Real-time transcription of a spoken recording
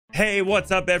Hey,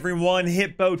 what's up everyone?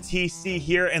 HitboTC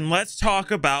here, and let's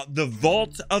talk about the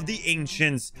Vault of the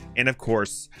Ancients and of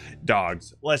course,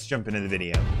 dogs. Let's jump into the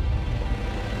video.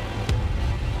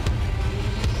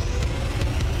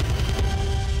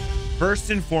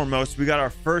 First and foremost, we got our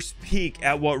first peek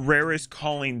at what Rare is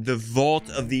calling the Vault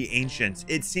of the Ancients.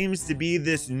 It seems to be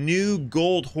this new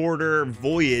gold hoarder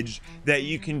voyage that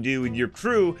you can do with your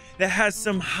crew that has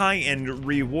some high-end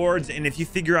rewards, and if you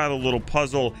figure out a little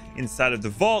puzzle inside of the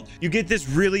vault, you get this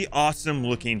really awesome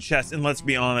looking chest. And let's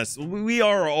be honest, we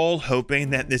are all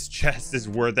hoping that this chest is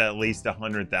worth at least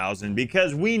 100,000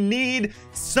 because we need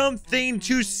something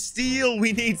to steal.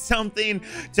 We need something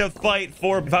to fight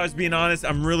for. If I was being honest,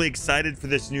 I'm really excited for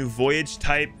this new voyage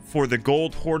type for the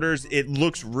gold hoarders. It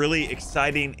looks really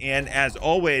exciting, and as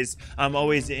always, I'm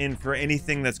always in for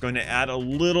anything that's going to add a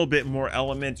little bit more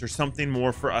elements or something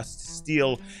more for us to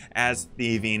steal as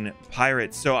thieving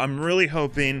pirates. So I'm really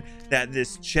hoping that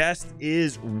this chest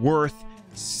is worth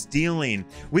stealing.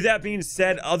 With that being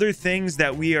said, other things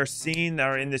that we are seeing that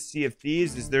are in the Sea of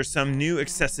Thieves is there's some new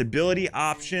accessibility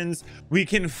options. We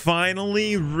can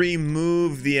finally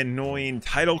remove the annoying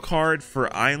title card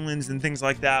for islands and things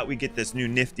like that. We get this new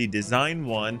nifty design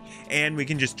one, and we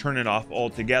can just turn it off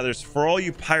altogether. So for all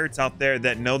you pirates out there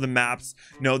that know the maps,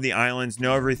 know the islands,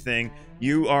 know everything,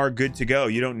 you are good to go.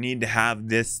 You don't need to have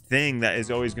this thing that is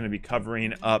always going to be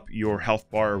covering up your health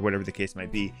bar or whatever the case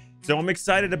might be. So I'm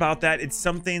excited about that. It's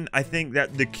something I think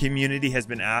that the community has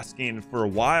been asking for a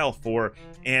while for,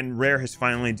 and Rare has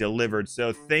finally delivered.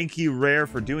 So thank you, Rare,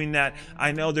 for doing that.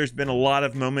 I know there's been a lot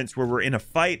of moments where we're in a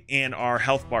fight and our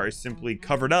health bar is simply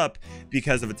covered up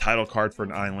because of a title card for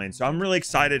an island. So I'm really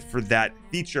excited for that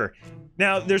feature.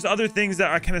 Now, there's other things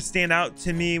that are kind of stand out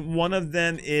to me. One of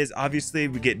them is obviously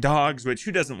we get dogs, which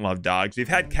who doesn't love dogs? We've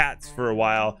had cats for a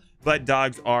while, but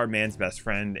dogs are man's best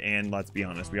friend, and let's be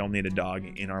honest, we all need a dog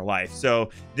in our life. So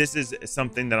this is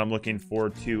something that I'm looking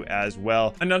forward to as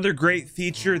well. Another great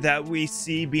feature that we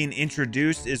see being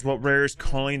introduced is what Rare is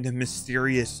calling the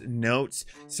mysterious notes.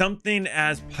 Something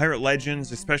as Pirate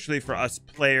Legends, especially for us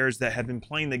players that have been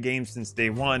playing the game since day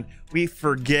one, we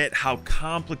forget how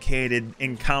complicated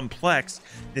and complex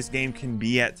this game can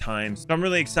be at times. So I'm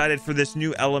really excited for this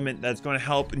new element that's going to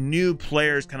help new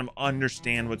players kind of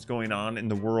understand what's going on in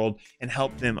the world and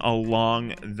help them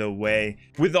along the way.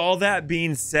 With all that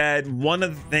being said, one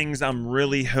of the things I'm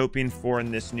really hoping for in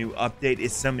this new update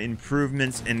is some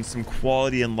improvements and some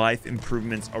quality of life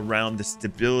improvements around the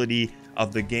stability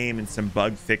of the game and some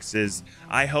bug fixes.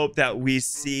 I hope that we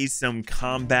see some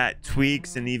combat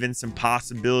tweaks and even some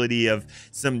possibility of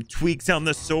some tweaks on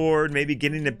the sword, maybe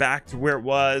getting it back to where it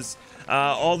was.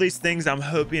 All these things I'm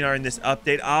hoping are in this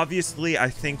update. Obviously, I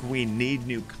think we need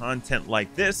new content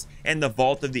like this, and the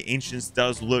Vault of the Ancients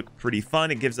does look pretty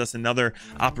fun. It gives us another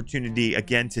opportunity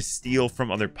again to steal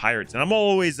from other pirates, and I'm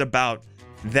always about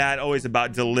that, always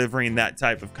about delivering that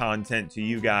type of content to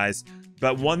you guys.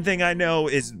 But one thing I know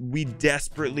is we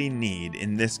desperately need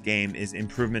in this game is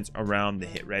improvements around the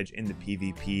hit reg in the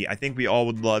PvP. I think we all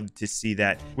would love to see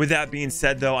that. With that being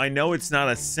said, though, I know it's not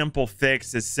a simple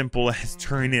fix, as simple as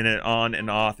turning it on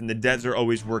and off, and the devs are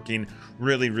always working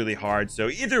really, really hard. So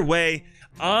either way,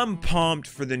 I'm pumped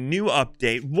for the new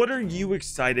update. What are you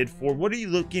excited for? What are you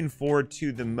looking forward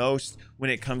to the most when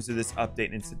it comes to this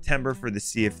update in September for the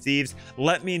Sea of Thieves?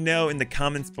 Let me know in the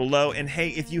comments below. And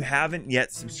hey, if you haven't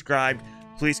yet subscribed,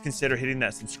 please consider hitting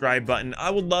that subscribe button.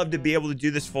 I would love to be able to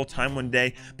do this full time one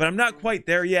day, but I'm not quite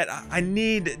there yet. I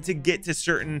need to get to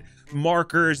certain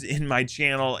markers in my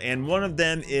channel, and one of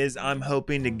them is I'm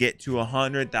hoping to get to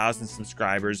 100,000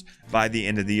 subscribers by the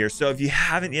end of the year. So if you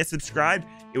haven't yet subscribed,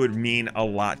 it would mean a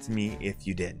lot to me if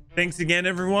you did. Thanks again,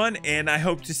 everyone, and I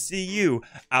hope to see you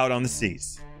out on the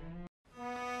seas.